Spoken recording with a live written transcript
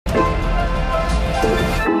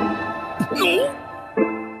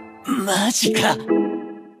マジか。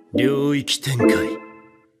領域展開。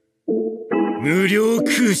無料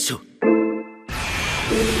空所。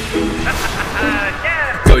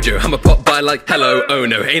GOJO, I'ma pop by like hello, oh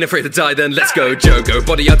no. Ain't afraid to die, then let's go, Jogo.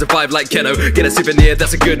 Body out to vibe like Keno. Get a souvenir,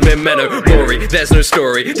 that's a good memento. Mori, there's no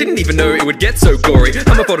story. Didn't even know it would get so gory.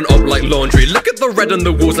 I'ma fold an up like laundry. Look at the red on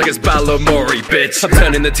the walls like it's Balamori, bitch. I'm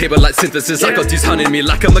turning the table like synthesis. I got these hunting me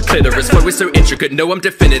like I'm a clitoris. Flow is so intricate, no I'm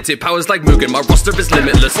definitive. Powers like Mugen, my roster is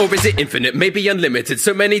limitless. Or is it infinite, maybe unlimited?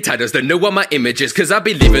 So many titles, don't know what my image is. Cause I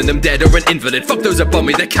be leaving them dead or an invalid. Fuck those above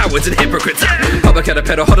me, they're cowards and hypocrites. Pop a kettle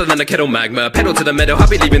pedal, hotter than a kettle magma. Pedal to the meadow, I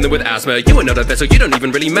be leaving them with asthma. You are not a vessel, you don't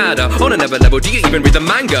even really matter. On another level, do you even read the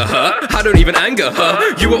manga, huh? I don't even anger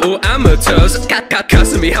her. You are all amateurs.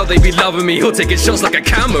 Cussing me how they be loving me. He'll take his shots like a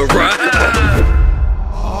camera.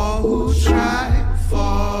 All who try to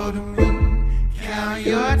fall to me, count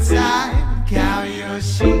your time, count your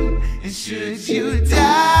sheep. And should you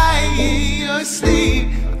die in your sleep,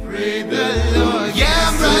 I pray the Lord. Yeah,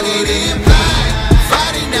 I'm running in blind,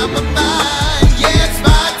 fighting out my mind. Yeah, it's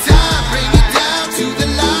my time, bring it down to the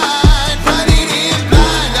line. Running in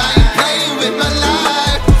blind, I ain't playing with my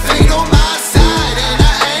life. Fate on my side, and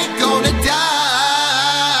I ain't gonna die.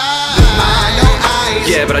 I know I.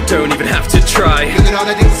 Yeah, but I don't even have to try. Look at all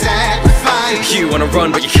the things sacrifice. You wanna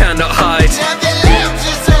run, but you cannot hide. Nothing left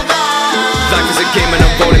to survive. Life is a game and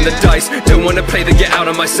I'm rolling the dice. Don't wanna play to get out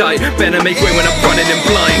of my sight. Better make way when I'm running in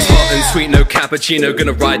blind. Hot and sweet, no cappuccino.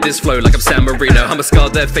 Gonna ride this flow like I'm San Marino. I'ma scar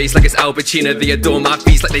their face like it's Al Pacino. They adore my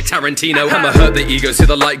feast like they Tarantino. I'ma hurt their ego, see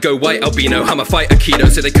the light go white albino. I'ma fight Aikido,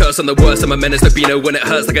 so they curse on the worst. I'm a menace to Bino. When it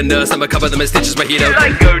hurts like a nurse, I'ma cover them in stitches mojito.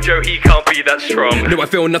 Like GOJO, he can't be that strong. No, I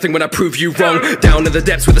feel nothing when I prove you wrong. Down in the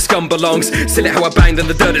depths where the scum belongs. Silly how I banged and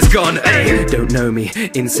the dirt is gone. Ay, don't know me,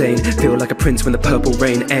 insane. Feel like a prince when the purple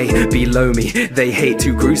rain. Ay, below me, they hate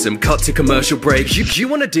too gruesome. Cut to commercial break. You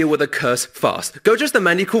wanna deal with a curse fast? GOJO's the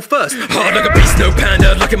man you call first. Hard like a beast, no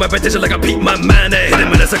panda. Look at my potential like I peak my mana. Hit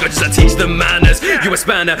him in a circle just to teach the manners. You a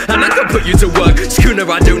spanner, and I can put you to work. Schooner,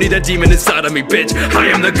 I don't need a demon inside of me, bitch. I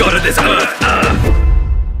am the god of this earth.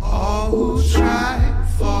 All who try to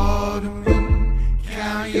fall to me,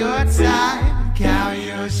 count your time, count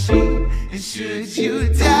your sheep. And should you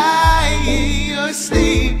die in your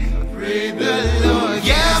sleep, I pray the Lord.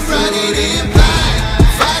 Yeah, I'm running in blind,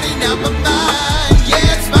 fighting out my mind.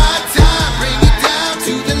 Yeah, it's my time, bring it down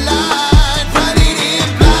to the line. Running in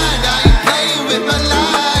blind, I ain't playing with my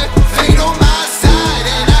life. Fate on my side,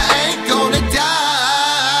 and I ain't gonna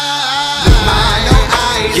die. I know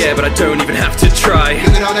I. Yeah, but I don't even have to try.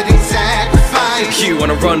 Look at all the things sacrifice. You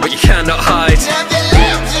wanna run, but you cannot hide. Nothing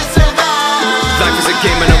left to survive. Life is a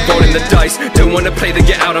game and I'm rolling the dice. Don't wanna play to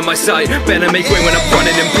get out of my sight. Better make way when I'm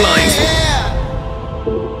running in blind.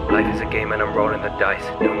 Life is a game and I'm rolling the dice.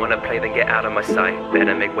 Don't wanna play to get out of my sight.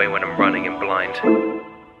 Better make way when I'm running in blind.